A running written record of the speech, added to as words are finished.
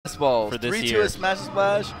WestBallz. for this 3-2 year. at Smash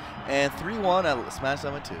Splash and 3-1 at Smash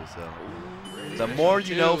Summit 2. So the more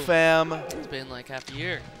you know, fam. It's been like half a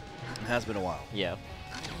year. It has been a while. Yeah.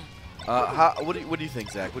 What do you think,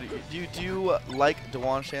 Zach? What do you like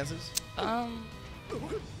Dawan's chances?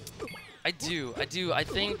 I do. I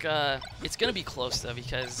think it's going to be close, though,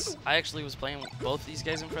 because I actually was playing both these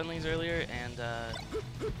guys in friendlies earlier, and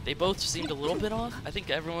they both seemed a little bit off. I think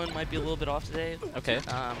everyone might be a little bit off today. Okay.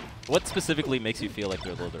 What specifically makes you feel like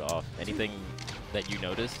they're a little bit off? Anything that you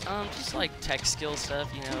noticed? Just like tech skill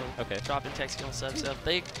stuff, you know. Okay. Dropping tech skill stuff. So if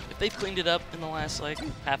they've cleaned it up in the last like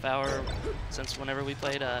half hour since whenever we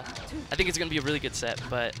played, I think it's going to be a really good set.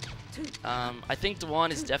 But I think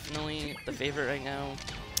Dawan is definitely the favorite right now.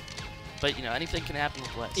 But, you know, anything can happen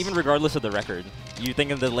with Wes. Even regardless of the record, you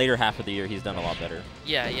think in the later half of the year he's done a lot better?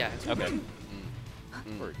 Yeah, yeah. Okay.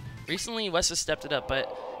 Recently, Wes has stepped it up,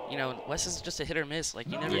 but, you know, Wes is just a hit or miss. Like,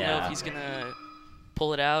 you never know if he's going to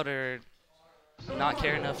pull it out or not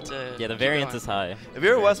care enough to. Yeah, the variance is high. If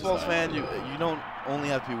you're a WestBallz fan, you don't only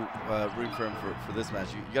have to be rooting for him for this match.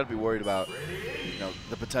 You got to be worried about, you know,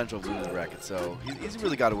 the potential of losing the bracket. So he's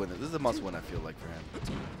really got to win this. This is a must-win, I feel like, for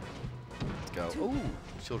him. Let's go. Ooh,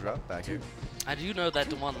 shield drop back here. I do know that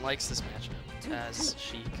Dawan likes this matchup as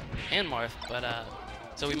Sheik and Marth, but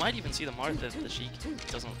so we might even see the Marth if the Sheik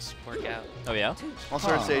doesn't work out. Oh yeah? On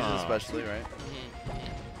certain stages especially, right?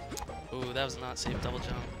 Yeah. Ooh, that was not safe double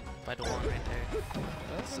jump by Dawan right there.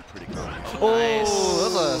 That's a pretty good. Oh, Nice.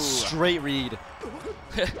 that was a straight read.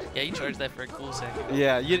 Yeah, you charged that for a cool second.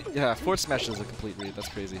 Yeah, forward smash is a complete read. That's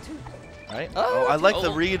crazy. All right. Oh, I like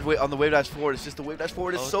the read on the wave dash forward. It's just the wave dash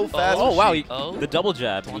forward is so fast. Oh wow, Oh. the double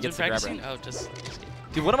jab. He Dawan's been gets the grabber. practicing? Oh, just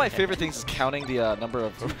Dude, one of my favorite things is counting the number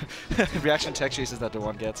of reaction tech chases that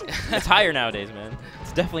Dawan gets. It's higher nowadays, man.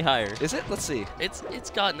 It's definitely higher. Is it? Let's see. it's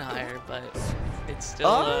gotten higher, but it's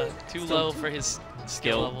still too low for his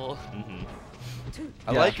skill level.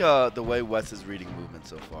 I like the way Wes is reading movement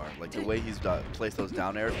so far. Like the way he's placed those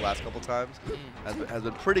down airs the last couple times has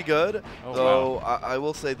been pretty good. Oh, though wow. I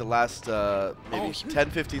will say the last maybe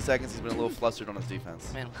 10-15 seconds he's been a little flustered on his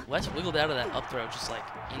defense. Man, Wes wiggled out of that up throw just like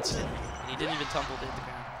instantly, and he didn't even tumble to hit the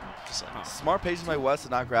ground. Just like, Smart patience by Wes to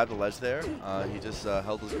not grab the ledge there. He just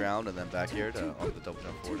held his ground and then back aired on the double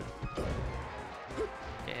jump forward.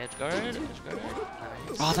 okay, edge guard.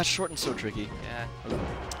 Nice. Oh, that shorten's so tricky. Yeah.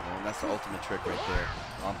 And that's the ultimate trick right there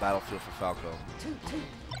on Battlefield for Falco.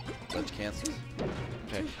 Ledge cancels.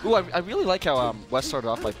 Okay. Ooh, I really like how Wes started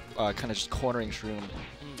off by kind of just cornering Shroomed.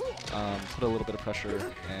 Put a little bit of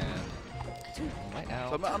pressure and right now.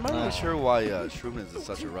 So I'm not really sure why Shroomed is in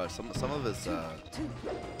such a rush. Some of his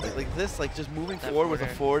like this, like just moving forward with a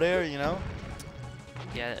forward air, you know.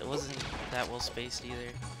 Yeah, it wasn't that well spaced either.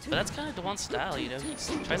 But that's kind of Dawan's style, you know. He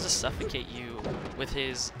tries to suffocate you with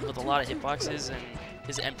a lot of hitboxes and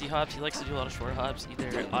his empty hops. He likes to do a lot of short hops,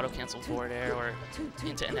 either auto cancel forward air or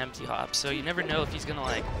into an empty hop. So you never know if he's gonna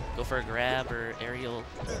like go for a grab or aerial.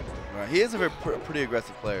 Right. He is a pretty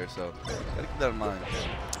aggressive player, so gotta keep that in mind.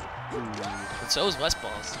 And so is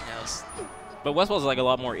WestBallz, you know. But WestBallz is like a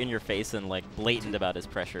lot more in your face and like blatant about his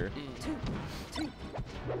pressure.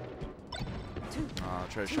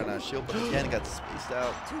 Try to shut down shield, but again, got spaced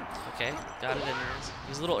out. Okay, got it in there. He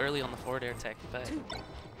was a little early on the forward air tech, but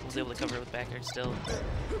was able to cover it with back air still.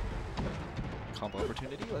 Combo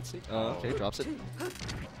opportunity. Let's see. Okay, drops it.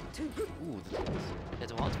 Ooh, Yeah,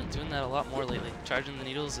 Dawan's been doing that a lot more lately, charging the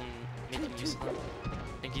needles and making use of them.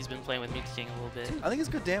 I think he's been playing with Meat King a little bit. I think it's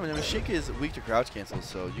good damage. I mean, Sheik is weak to crouch cancels,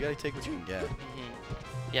 so you gotta take what you can get.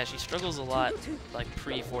 Yeah, she struggles a lot, like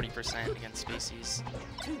pre 40% against Spaceys.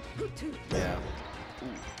 Yeah.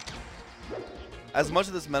 Ooh. As much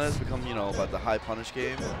of this meta has become, you know, about the high punish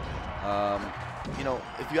game, you know,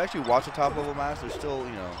 if you actually watch a top level match, there's still,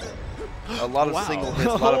 you know, a lot of single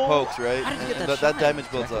hits, a lot of pokes, right? And that damage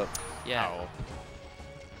builds up. Yeah.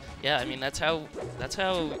 Yeah, I mean that's how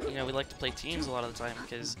you know we like to play teams a lot of the time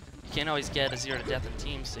because you can't always get a 0 to death in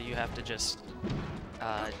teams, so you have to just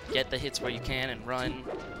get the hits where you can and run,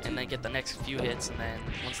 and then get the next few hits, and then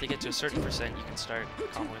once they get to a certain percent, you can start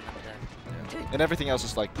comboing them to death. And everything else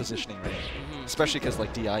is like positioning, right? Especially because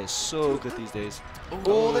like DI is so good these days.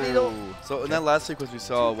 Oh, the needle! So in that last sequence, we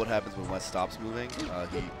saw what happens when Wes stops moving.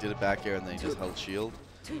 He did it back air and then he just held shield.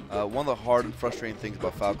 One of the hard and frustrating things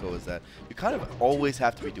about Falco is that you kind of always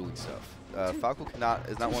have to be doing stuff. Falco is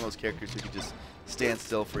not one of those characters who can just stand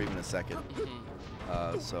still for even a second.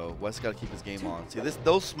 So Wes got to keep his game on. See,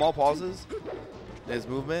 those small pauses in his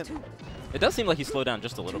movement It does seem like he slowed down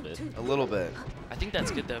just a little bit. A little bit. I think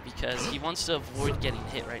that's good though because he wants to avoid getting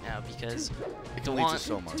hit right now because It can lead to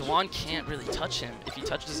so much. Dewan can't really touch him. If he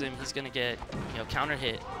touches him, he's gonna get counter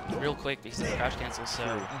hit real quick because of the crouch cancel. So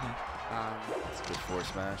It's a good forward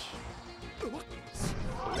smash. is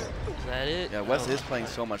that it? Yeah, Wes is playing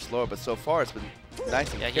so much slower, but so far it's been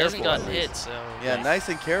nice and careful. Yeah, he hasn't gotten at least. hit, so Yeah, nice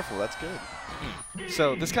and careful. That's good.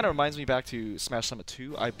 So this kind of reminds me back to Smash Summit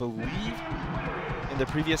 2. I believe in the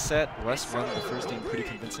previous set, Wes won the first game pretty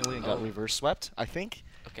convincingly and got reverse swept, I think.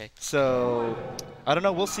 Okay. So, I don't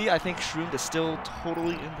know. We'll see. I think Shroomed is still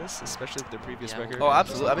totally in this, especially with the previous record. Oh,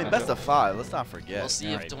 absolutely. I mean, best of 5. Let's not forget. We'll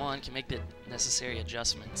see Right. if Dewan can make the necessary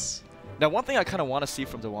adjustments. Now, one thing I kind of want to see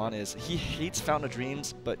from Dewan is he hates Fountain of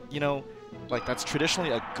Dreams, but, you know, like that's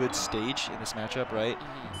traditionally a good stage in this matchup, right?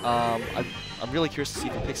 I'm really curious to see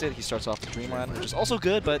if he picks it. He starts off with Dreamland, which is also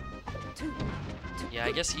good, but... Yeah,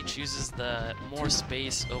 I guess he chooses the more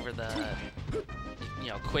space over the,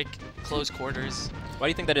 quick, close quarters. Why do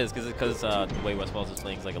you think that is? Because the way WestBallz is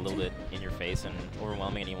playing is like a little bit in your face and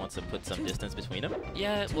overwhelming, and he wants to put some distance between them?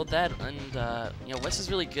 Yeah, well that, and Wes is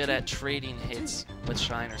really good at trading hits with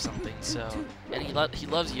Shine or something. So, and he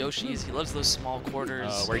loves Yoshi's. He loves those small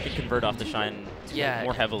quarters. Where he can convert off the Shine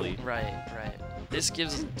more heavily. Right. This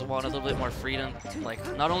gives Dewan a little bit more freedom,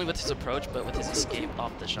 like not only with his approach, but with his escape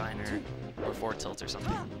off the Shine or forward tilt or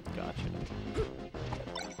something. Gotcha.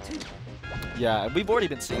 Yeah, we've already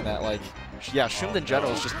been seeing that. Like, yeah, Shroomed in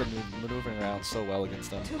general has just been maneuvering around so well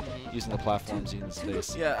against them, using the platforms, using the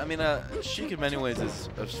space. Yeah, I mean, Sheik in many ways is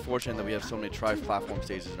fortunate that we have so many tri-platform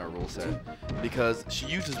stages in our rule set because she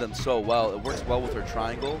uses them so well. It works well with her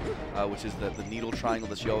triangle, which is the needle triangle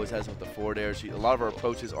that she always has with the forward air. A lot of her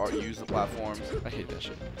approaches use the platforms. I hate that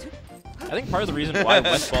shit. I think part of the reason why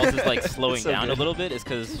WestBallz is like slowing so down good. a little bit is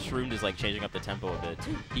because Shroomed is like changing up the tempo a bit.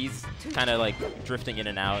 He's kind of like drifting in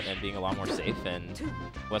and out and being a lot more safe, and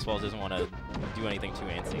WestBallz doesn't want to do anything too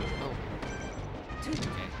antsy. Oh.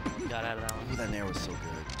 Okay, got out of that Ooh, one. that Nair was so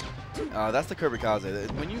good. That's the Kirby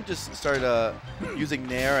Kaze. When you just start using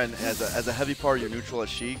Nair and as a heavy part of your neutral as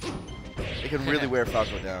Sheik, it can really wear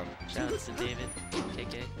Falco down. Shout out to David,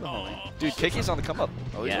 KK. Dude, KK's on the come up.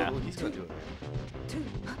 Oh, Yeah. he's going to do it.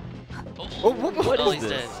 What Oh, is he's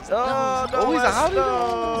this? dead. Oh, no, no, Wes, Wes. how did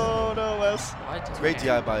No, Wes. Why did Great he-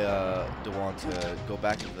 DI by Dewan to go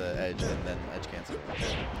back to the edge and then edge cancel.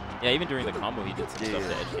 Yeah, even during the combo, he did some stuff to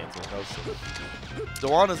Yeah. edge cancel. That was so good.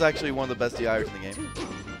 Dewan is actually one of the best DIers in the game.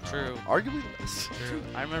 True. Arguably the best. True.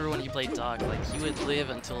 I remember when he played Doc, like he would live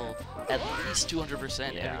until at least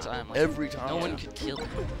 200% Yeah. every time. Like, Every time. no one could kill him.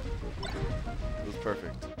 It was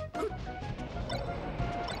perfect.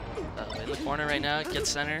 In the corner right now, gets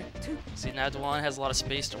center. See, now Dewan has a lot of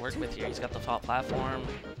space to work with here. He's got the top platform.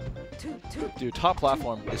 Dude, top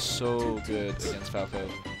platform is so good against Falco.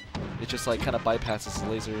 It just like kind of bypasses the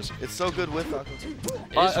lasers. It's so good with Falco.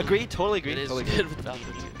 It is- Agree, totally agree. It is Totally good agree. with Falco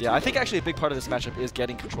too. Yeah, I think actually a big part of this matchup is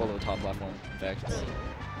getting control of the top platform. In fact.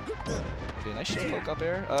 Okay, nice shield poke up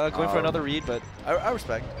air. Going for another read, but I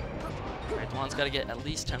respect. Alright, Dewan's got to get at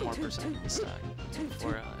least 10 more % in stock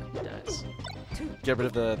before he dies. get rid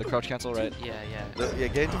of the crouch cancel, right? Yeah. Yeah,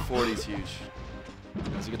 getting to 40 is huge.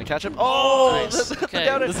 Is he gonna catch him? Oh, Nice. the Okay.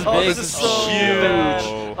 down air. This is Oh, big. this is so Huge. bad.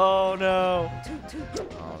 Oh no.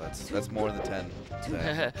 Oh, that's more than 10.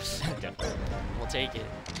 Zach. We'll take it.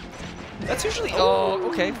 That's usually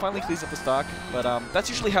okay. Finally cleans up the stock, but that's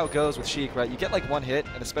usually how it goes with Sheik, right? You get like one hit,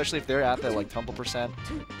 and especially if they're at that like tumble %,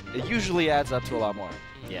 it usually adds up to a lot more.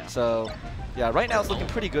 Yeah. So, yeah, right now it's looking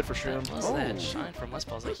pretty good for Shroomed. What was that Shine from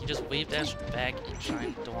WestBallz? Like he just wave dashed back and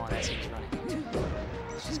Shine Dewan as he was running.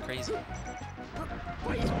 It's just crazy.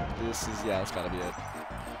 This is that's gotta be it.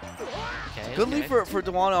 Okay. Good okay. lead for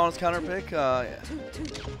Dewan on his counter pick.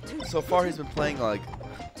 So far, he's been playing like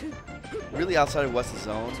really outside of West's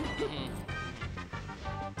zone.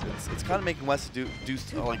 It's kind of making West do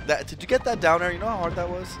like that. Did you get that down air? You know how hard that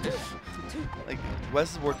was? Like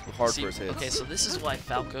West has worked hard See, for his hits. okay, so this is why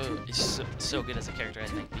Falco is so good as a character, I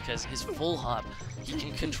think, because his full hop, he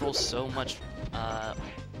can control so much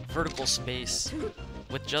vertical space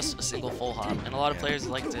with just a single full hop. And a lot of players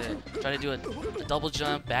like to try to do a double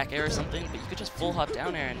jump, back air or something, but you could just full hop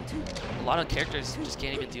down air, and a lot of characters just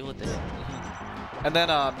can't even deal with it. And then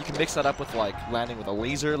you can mix that up with like landing with a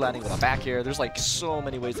laser, landing with a back air. There's like so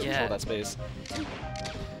many ways to control that space.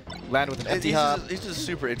 Land with an empty hop. He's just a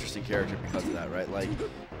super interesting character because of that, right? Like,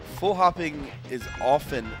 full hopping is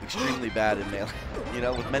often extremely bad in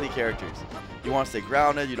Melee, with many characters. You want to stay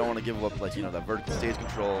grounded, you don't want to give up, like, that vertical stage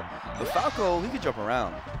control. But Falco, he could jump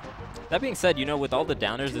around. That being said, you know, with all the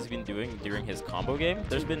downers he's been doing during his combo game,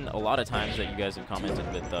 there's been a lot of times that you guys have commented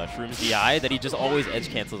with Shroom's DI that he just always edge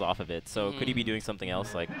cancels off of it. So could he be doing something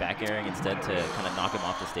else, like back airing instead to kind of knock him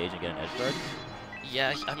off the stage and get an edge guard?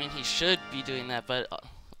 Yeah, I mean, he should be doing that, but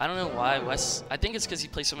I don't know why Wes. I think it's because he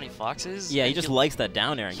plays so many foxes. Yeah, he just likes that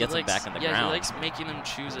down air and gets him back on the ground. Yeah, he likes making him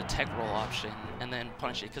choose a tech roll option and then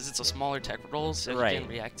punish it because it's a smaller tech roll, so he can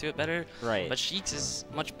react to it better. Right. But Sheik's is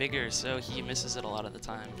much bigger, so he misses it a lot of the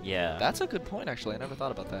time. Yeah. That's a good point, actually. I never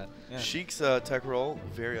thought about that. Yeah. Sheik's tech roll,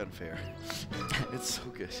 very unfair. It's so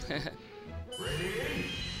good.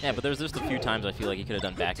 Yeah, but there's just a few times I feel like he could have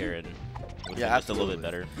done back air and would have been just a little bit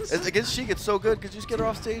better. Against Sheik, it's so good because you just get her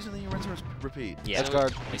off stage and then you rinse and repeat. Yeah. Edge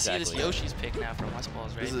guard. We see this Yoshi's pick now from WestBallz,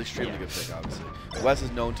 right? This is an extremely good pick, obviously. Wes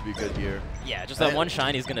is known to be good here. Yeah, just that one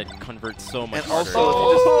shine is going to convert so much And harder.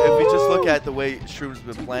 also, if we just look at the way Shroom's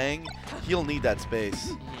been playing, he'll need that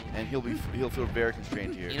space, and he'll feel very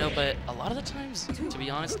constrained here. You know, but a lot of the times, to be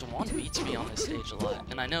honest, Dewan beats me on this stage a lot.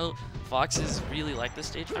 And I know Foxes really like this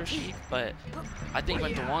stage for Sheik, but I think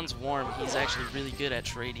when Dewan's warm, he's actually really good at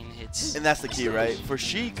trading hits. And that's the key, right? For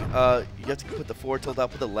Sheik, you have to put the forward tilt out,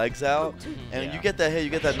 put the legs out, and you get that hit, you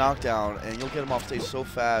get that knockdown, and you'll get him off stage so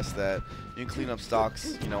fast that you can clean up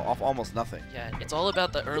stocks, you know, off almost nothing. Yeah, it's all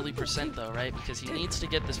about the early percent though, right? Because he needs to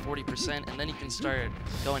get this 40%, and then he can start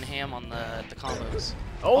going ham on the combos.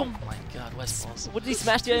 Oh my God, WestBallz. What did he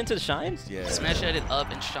smash the into the shine? Yeah. He smash it up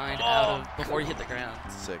and shined out of before he hit the ground.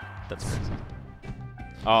 Sick. That's crazy.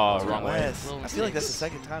 Oh, wrong way. Wes. I feel like that's the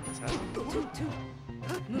second time this happened.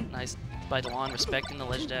 Nice by Dewan, respecting the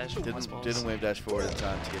ledge dash from WestBallz. Didn't wave dash forward in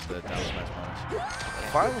time to get the down smash punish.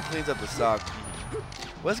 Finally cleans up the stock.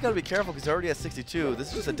 Wes got to be careful because he's already at 62. This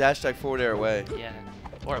is just a dash attack forward air away. Yeah.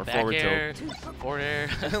 Or a back forward air, forward air.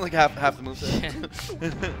 Like half the moveset.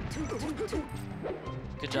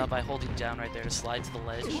 Good job by holding down right there to slide to the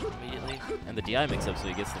ledge immediately. And the DI mix up so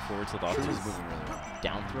he gets the forward tilt off his moving really well.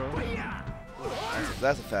 down throw.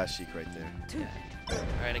 That's a fast Sheik right there. Yeah. All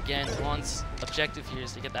right, again, Dewan's objective here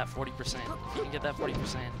is to get that 40%. If he can get that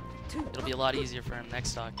 40%, it'll be a lot easier for him next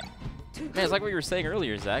stock. Man, it's like what you were saying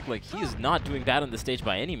earlier, Zach. Like, he is not doing bad on the stage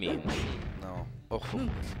by any means. No. Oh,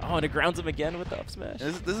 and it grounds him again with the up smash.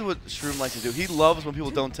 this is what Shroom likes to do. He loves when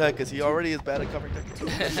people don't tech because he already is bad at covering tech.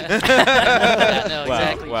 Yeah, no, Wow,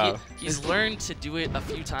 exactly. wow. He's learned to do it a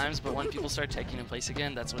few times, but when people start teching in place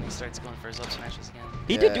again, that's when he starts going for his up smashes again.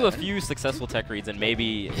 He did do a few successful tech reads, and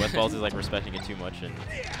maybe WestBallz is like respecting it too much and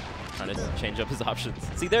trying to change up his options.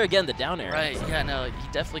 See, there again, the down air. Right, yeah, no, he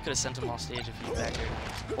definitely could have sent him off stage if he back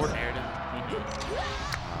aired or aired him.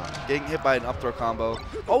 Getting hit by an up throw combo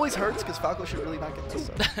always hurts because Falco should really not get this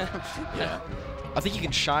stuff. Yeah. I think you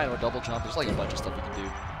can shine or double jump. There's like a bunch of stuff you can do.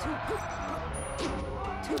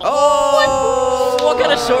 Oh! What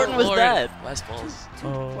kind of shorten was Lord, that? WestBallz.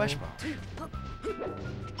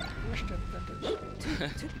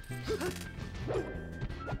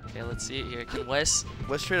 Okay, let's see it here. Can Wes?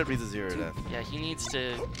 Wes straight up needs a 0 to death. Yeah, he needs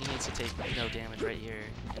to take no damage right here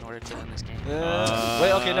in order to win this game.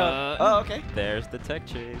 Wait, okay, no. Oh, okay. There's the tech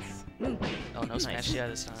chase. Oh, no smash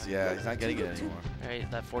this time. Yeah, he's not getting it anymore. All right,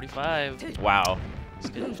 that 45. Wow. It's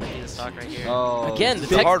good to be the stock right here. Oh, Again, the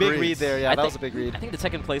big, tech big reads. read there. Yeah, I that think- was a big read. I think the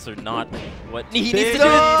tech in place are not what he needs Big to do.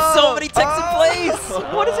 No! So many techs in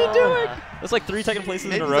place. What is he doing? Uh, That's like 3 tech in places in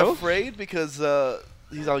Maybe a he's row. afraid because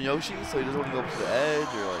he's on Yoshi, so he doesn't want to go up to the edge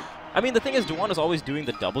or like I mean, the thing is, Dewan is always doing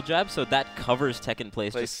the double jab, so that covers tech in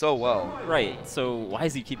place. plays Just so well. right. So why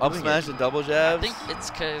does he keep Up doing smash it? and double I jabs. think it's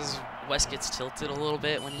because Wes gets tilted a little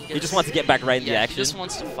bit when he gets. He just wants to get back right in the Yeah, action. he just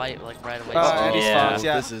wants to fight like right away. And he's Yeah. Fox,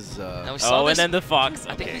 yeah. This is Now we saw Oh, this, and then the Fox.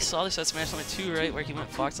 I think Okay. we saw this at Smash Summit 2, right, where he went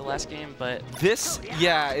Fox the last game, but This,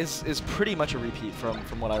 yeah, is pretty much a repeat from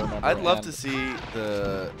what I remember. I'd love and to see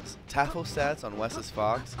the Tafo stats on Wes's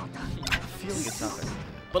Fox. I'm feeling it's not there.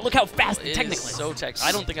 But look how fast it technically. is so tech.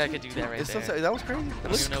 I don't think I could do that right It's there. so, that was crazy. I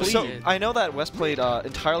don't even know what he So did. I know that Wes played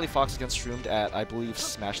entirely Fox against Shroomed at, I believe,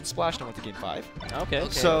 Smash and Splash and went to game 5. Okay.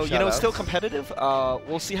 So, you know, it's still shout-outs. competitive.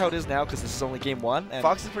 We'll see how it is now because this is only game 1. And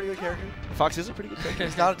Fox is a pretty good character. Fox is a pretty good character.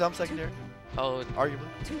 He's not a dumb secondary, Oh, arguably.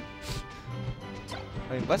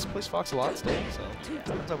 I mean, Wes plays Fox a lot still, so. I'm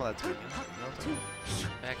talking about that too. You know what I'm talking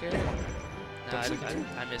back here? No,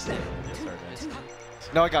 I missed it. I missed it.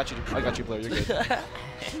 No, I got you, Blair. You're good.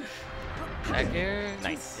 Back here?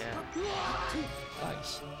 Nice. Yeah.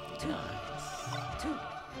 Nice.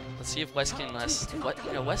 Let's see if Wes can Wes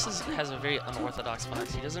has a very unorthodox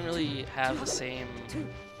Fox. He doesn't really have the same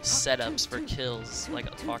setups for kills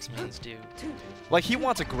like Fox mains do. Like, he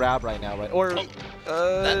wants a grab right now, right? Or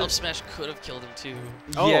that up smash could have killed him too.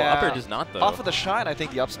 Oh, yeah. up air does not, though. Off of the shine, I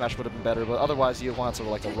think the up smash would have been better, but otherwise he wants sort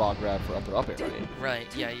of like a raw grab for up air, right?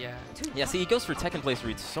 Right, yeah. Yeah, see, he goes for tech in place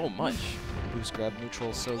reads so much. Boost grab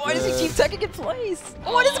neutral, so Why good. does he keep teching in place?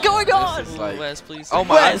 What is going on? This is like, Wes, please. oh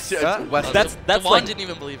my, Wes! Wes, That's Dewan like didn't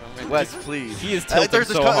even believe him. Right? Wes, please. He is tilting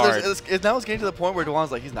so hard. Now it's getting to the point where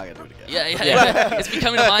Dewan's like, he's not gonna do it again. Yeah. It's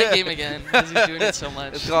becoming a mind game again because he's doing it so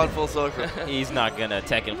much. It's gone full circle. He's not gonna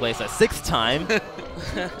tech in place a 6th time.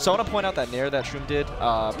 So I want to point out that nair that Shroomed did,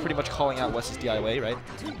 pretty much calling out Wes's DIA, right?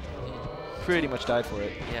 Pretty much died for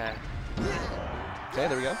it. Yeah. Okay,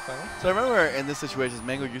 there we go. Finally. So I remember in this situation,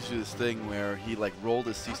 Mango used to do this thing where he like rolled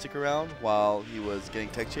his C-stick around while he was getting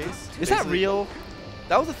tech chase. Is that real?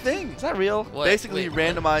 That was a thing. Is that real? What? Basically, Wait,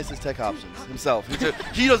 he randomized his tech options himself.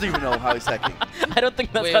 He doesn't even know how he's teching. I don't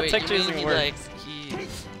think that's Wait, how you tech mean chasing he works. like he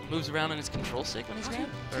moves around on his control stick when he's grabbed?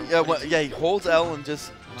 Or Yeah, what well, do you- yeah, he holds L and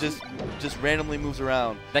just randomly moves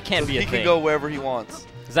around. That can't So be a he thing. can go wherever he wants.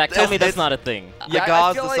 Zach, tell me that's it's- not a thing. Yeah, The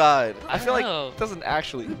gods I feel decide. I feel like know. it doesn't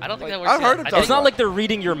actually. I don't think like, that works. I've heard yet. him I talk It's think- not about like they're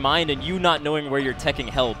reading your mind and you not knowing where your teching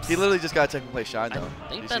helps. He literally just got tech and play shine though. I think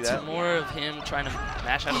Did you see that's that? more of him trying to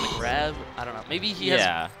mash out of the grab. I don't know. Maybe he has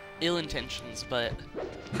Yeah. ill intentions, but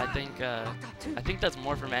I think that's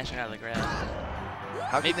more for mashing out of the grab.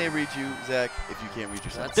 How can they read you, Zach, if you can't read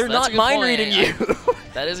yourself? They're That's not a good mind point. reading you.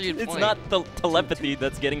 That is a good It's point. not the telepathy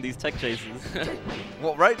that's getting these tech chases.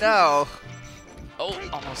 Well, right now, Oh,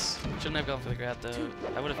 almost. Shouldn't have gone for the grab though.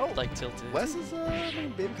 I would have like tilted. Wes is making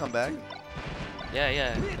baby comeback.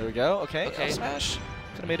 Yeah. There we go. Okay. Okay. Up smash.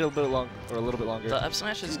 Could have made it a little bit longer. The up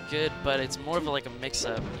smash is good, but it's more of like a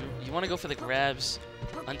mix-up. You want to go for the grabs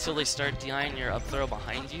until they start DIing your up throw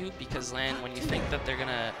behind you, because then when you think that they're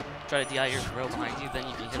gonna try to DI your throw behind you, then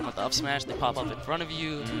you can hit them with the up smash. They pop up in front of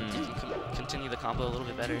you. You can continue the combo a little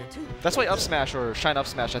bit better. That's why up smash or shine up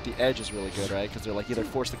smash at the edge is really good, right? Because they're like either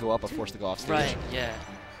forced to go up or forced to go off stage. Right. Yeah.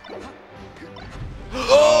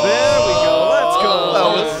 Oh! There we go. Let's go.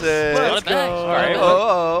 That was sick. Run Let's it back. go. Run it back.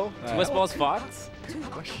 Oh. WestBallz Fox?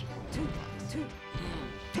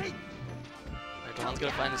 Alright, Dewan's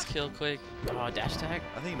gonna find his kill quick. Oh, dash tag?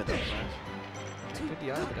 I think he meant that smash. Good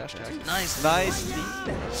DI on the dash tag. Nice.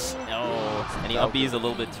 Nice. No. And he up B's a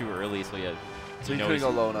little bit too early, so yeah. So you knows couldn't go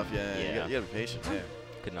low enough. Yeah. Yeah. You gotta be patient there.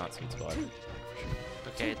 Could not sweet spot.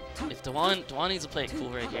 Okay, if Dewan needs to play it cool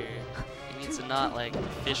right here. He needs to not like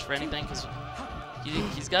fish for anything, because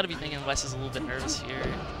he's got to be thinking Wes is a little bit nervous here.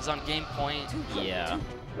 He's on game point. Yeah.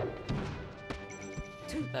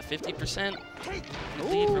 That 50%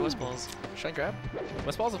 lead for WestBallz. Shine grab.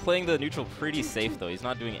 WestBallz is playing the neutral pretty safe, though. He's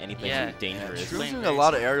not doing anything Yeah. dangerous. Shroome's playing doing a very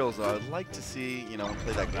lot of aerials though. I'd like to see, him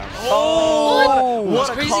play that ground. Oh! What?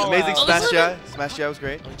 a Crazy. call Amazing out. smash jab. Smash jab was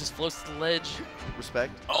great. Oh, he just floats to the ledge.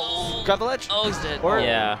 Respect. Oh! Grab the ledge. Oh, he's dead. Or-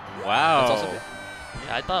 Yeah. That's Wow. also good.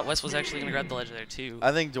 Yeah, I thought Wes was actually going to grab the ledge there, too.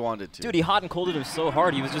 I think Dewan did too. Dude, he hot and colded him so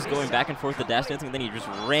hard. He was just going back and forth the dash dancing, and then he just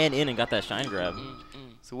ran in and got that shine grab.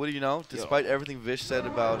 So what do you know? Despite everything Vish said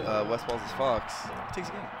about WestBallz' Fox, he takes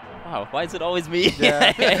a game. Wow, why is it always me? Yeah.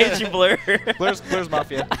 I hate you, Blur. Blur's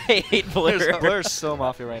Mafia. I hate Blur. Blur's so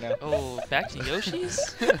Mafia right now. Oh, back to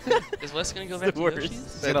Yoshi's? Is Wes going to go It's back the to worst.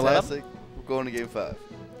 Yoshi's? gonna let him? Fantastic. We're going to game 5.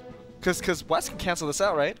 Because Wes can cancel this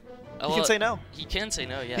out, right? Oh, He can say no. He can say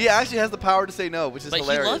no, yeah. He actually has the power to say no, which is But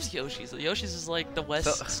hilarious. he loves Yoshi's. Yoshi's is like the West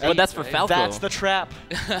So- state, But that's for right? Falco. That's the trap.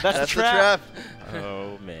 That's, That's the trap. the trap.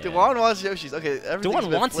 Oh, man. Dewan wants Yoshi's. Okay, everything's Dewan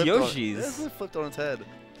been wants flipped Yoshi's. On, this is flipped on its head.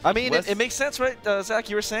 I mean, Wes- it makes sense, right? Zach,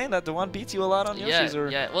 you were saying that Dewan beats you a lot on Yoshi's, or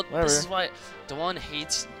Yeah, well, whatever. this is why Dewan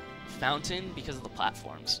hates Fountain because of the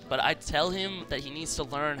platforms. But I tell him that he needs to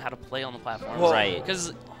learn how to play on the platforms. Well- Right.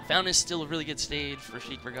 Because Fountain is still a really good stage for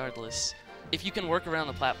Sheik regardless. If you can work around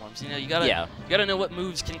the platforms, you gotta Yeah. you gotta know what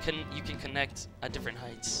moves you can connect at different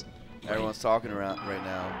heights. Everyone's talking around right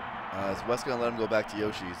now. Is Wes gonna let him go back to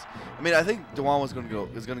Yoshi's? I mean, I think Dewan was gonna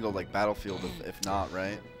go like Battlefield if not,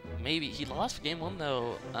 right? Maybe he lost game 1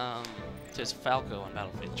 though to his Falco on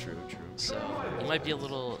Battlefield. True. So he might be a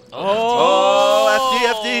little.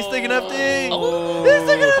 Oh, FD, he's thinking FD. Oh. He's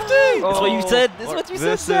thinking FD. That's what you said. That's what you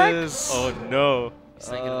said, This Zach. is. Oh, no. He's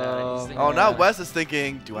thinking about it. He's thinking Oh, now about it. Wes is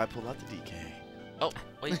thinking, do I pull out the DK? Oh,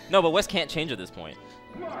 wait. No, but Wes can't change at this point.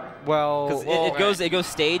 Well, Because Well, it goes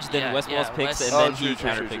stage, then Yeah, WestBallz yeah, picks, Wes- and Oh, then true, he true,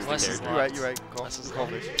 counter true, picks true. the Wes is character. locked. You're right. Call Wes is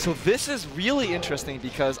Vish. so this is really interesting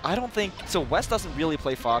because I don't think so. Wes doesn't really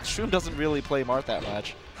play Fox. Shroom doesn't really play Mart that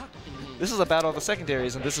much. this is a battle of the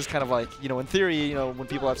secondaries, and this is kind of like, you know, in theory, you know, when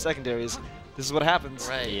people have secondaries, this is what happens.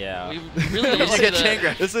 Right. Yeah. We really only see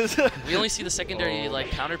This is we only see the secondary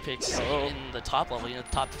like counter picks in the top level, you know,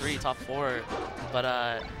 top 3, top 4.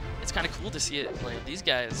 But it's kind of cool to see it like these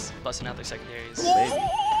guys busting out their secondaries. Maybe.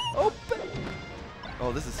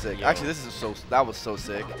 Oh, this is sick. Yo. Actually, this is that was so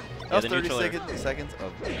sick. That was the 30 neutral seconds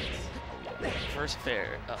of First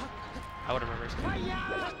fair. Oh, I would have reversed.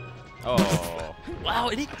 Oh. Wow,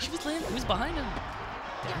 and he was behind him.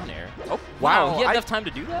 Down air. Oh, Wow, wow. he had enough time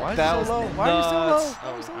to do that? Why That are you was so low? Why are you so low?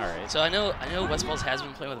 Oh, alright. So I know WestBallz has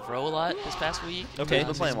been playing with Ro a lot this past week. Okay.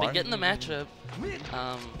 Been So playing he's been Marth. getting the matchup.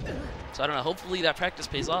 So I don't know. Hopefully that practice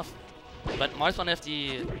pays off. But Marth on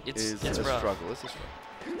FD, it's Is a rough. struggle. It's a struggle.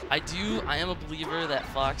 I am a believer that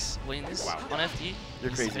Fox wins on FD. You're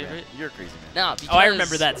He's crazy, the man. favorite. You're crazy, man. Now, because Oh, I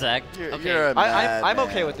remember that, Zach. You're, Okay. you're a mad I'm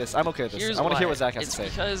okay man. with this. I'm okay with this. Here's I want to hear why. what Zach has It's to say.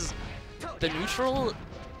 because the neutral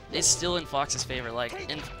is still in Fox's favor.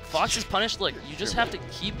 Like, in Fox's punish, look, you just have to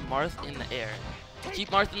keep Marth in the air.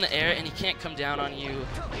 Keep Marth in the air, and he can't come down on you.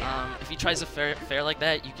 If he tries to fair like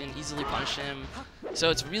that, you can easily punish him.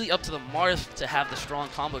 So it's really up to the Marth to have the strong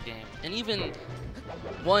combo game. And even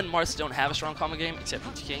Marths don't have a strong combo game, except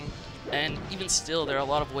Meat King. And even still, there are a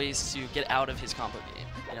lot of ways to get out of his combo game.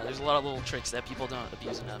 You know, there's a lot of little tricks that people don't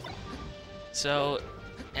abuse enough. So,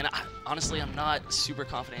 and honestly, I'm not super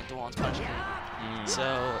confident in Dwan's punch game.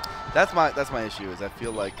 So That's my issue. Is I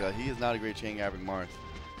feel like he is not a great chain grabbing Marth.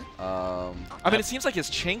 I mean, it seems like his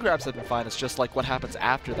chain grabs have been fine. It's just like what happens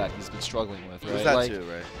after that he's been struggling with, right? There's that Like, too,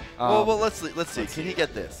 right? um, well, let's see. Can he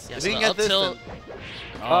get this? Yeah, If so he can the get this, up then tilt-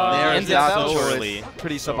 He There's ends it not so a choice. early.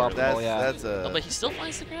 pretty So suboptimal, that's yeah. that's Oh, a. but he still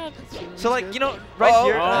finds the grab. So like, you know, right Oh,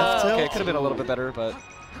 here, left okay, tilt. it could have been a little bit better, but Well,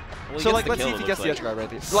 he so gets like the let's kill, see if it he gets looks the edge guard right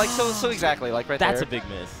there. Like so exactly like right That's there. a big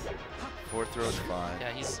miss. Fourth throw is fine.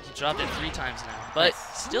 Yeah, he dropped it 3 times now, but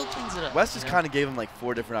still cleans it up. West just you know? kind of gave him like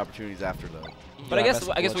 4 different opportunities after though. But Yeah, I guess that's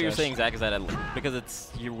what you're blood saying, rush. Zach, is that because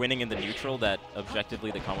you're winning in the neutral, that objectively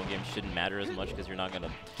the combo game shouldn't matter as much because you're not gonna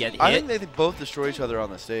get hit. I think they both destroy each other on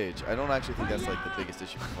the stage. I don't actually think that's like the biggest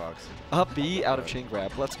issue for Fox. Up B out of chain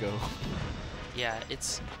grab. Let's go. Yeah,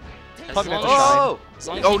 it's. As Probably long meant to as- shine. as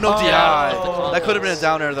long as Oh you no keep DI! out of the That could have been a combos.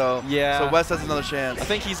 down air though. Yeah. So West has another chance. I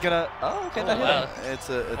think he's gonna. Oh, okay, that hit wow. him. It's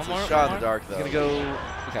a One more, shot in one the dark though. He's gonna go.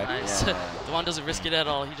 Okay. Nice. Yeah. Dwan doesn't risk it at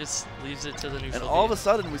all. He just leaves it to the neutral. And all of a beat.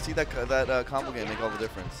 sudden we see that combo game make all the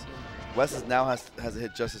difference. West now has to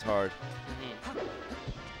hit just as hard.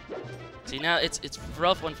 See, now it's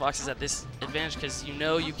rough when Fox is at this advantage because you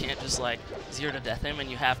know you can't just like 0 to death him, and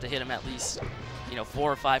you have to hit him at least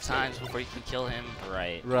 4 or 5 times before you can kill him.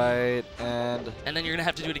 Right. Right, and And then you're gonna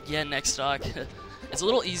have to do it again next stock. It's a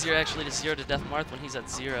little easier actually to 0 to death Marth when he's at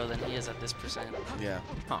 0 than he is at this percent. Yeah.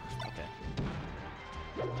 Huh.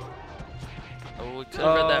 Okay. Oh, we could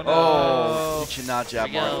have read that. Oh, Oh. you should not jab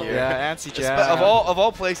Here we Marth go. here. yeah, antsy Espe- jab. Of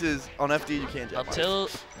all places on FD, you can't jab Up Marth.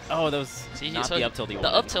 tilt. Oh, that was See, not so the up tilt he the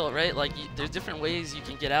wanted. up tilt, right? Like, there's different ways you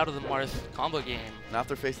can get out of the Marth combo game. Now if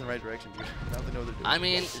they're facing the right direction, dude. Now they know what they're doing. I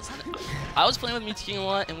mean, I was playing with Meat King a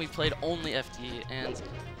lot, and we played only FD. And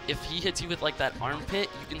if he hits you with like that armpit,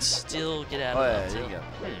 you can still get out Oh of yeah, the up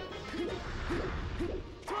you tilt.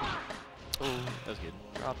 go. Oh, That was good.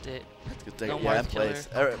 dropped it. It's good thing. No Yeah, in Marth place.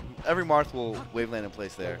 Every Marth will waveland in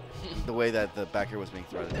place there. The way that the back air was being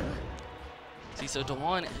threaded. See, so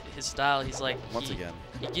Dwan, his style, he's like Once again.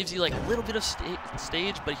 he gives you like a little bit of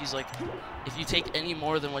stage, but he's like, if you take any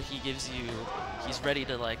more than what he gives you, he's ready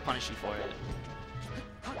to like punish you for it.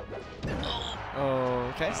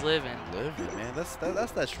 Oh, okay. He's living. Live it, man. That's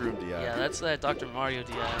that Shroomed DI. Yeah, that's that Dr. Mario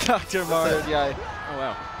DI. Dr. Mario, yeah. Oh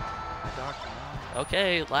wow.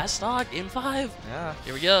 Okay, last stock in 5. Yeah.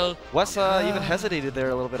 Here we go. Wes even hesitated there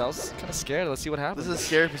a little bit. I was kind of scared. Let's see what happens. This is a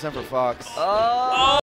scary percent for Fox. Oh!